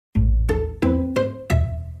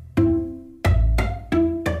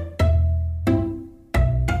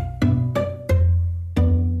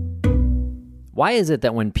Why is it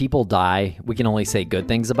that when people die, we can only say good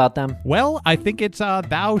things about them? Well, I think it's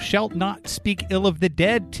thou shalt not speak ill of the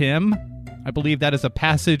dead, Tim. I believe that is a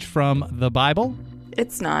passage from the Bible.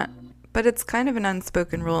 It's not, but it's kind of an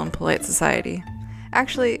unspoken rule in polite society.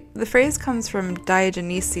 Actually, the phrase comes from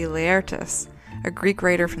Diogenes Laertius, a Greek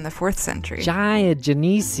writer from the 4th century.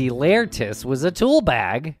 Diogenes Laertius was a tool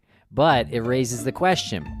bag. But it raises the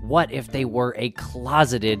question, what if they were a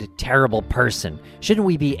closeted, terrible person? Shouldn't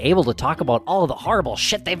we be able to talk about all of the horrible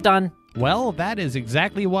shit they've done? Well, that is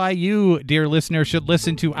exactly why you, dear listener, should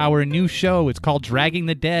listen to our new show. It's called Dragging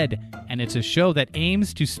the Dead, and it's a show that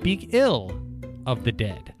aims to speak ill of the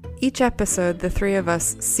dead. Each episode, the three of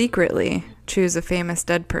us secretly choose a famous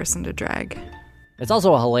dead person to drag. It's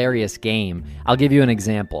also a hilarious game. I'll give you an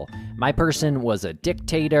example. My person was a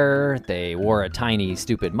dictator, they wore a tiny,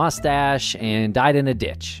 stupid mustache, and died in a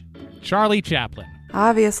ditch. Charlie Chaplin.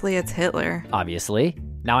 Obviously, it's Hitler. Obviously.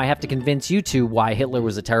 Now I have to convince you two why Hitler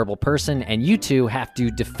was a terrible person, and you two have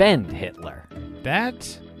to defend Hitler.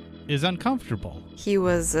 That is uncomfortable. He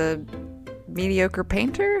was a mediocre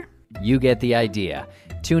painter? You get the idea.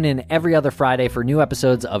 Tune in every other Friday for new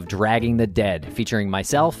episodes of Dragging the Dead, featuring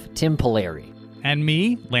myself, Tim Polari. And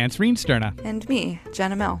me, Lance Reensterna. And me,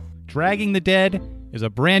 Jenna Mel. Dragging the Dead is a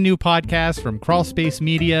brand new podcast from Crawlspace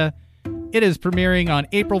Media. It is premiering on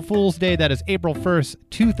April Fool's Day. That is April 1st,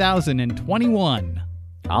 2021.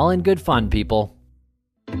 All in good fun, people.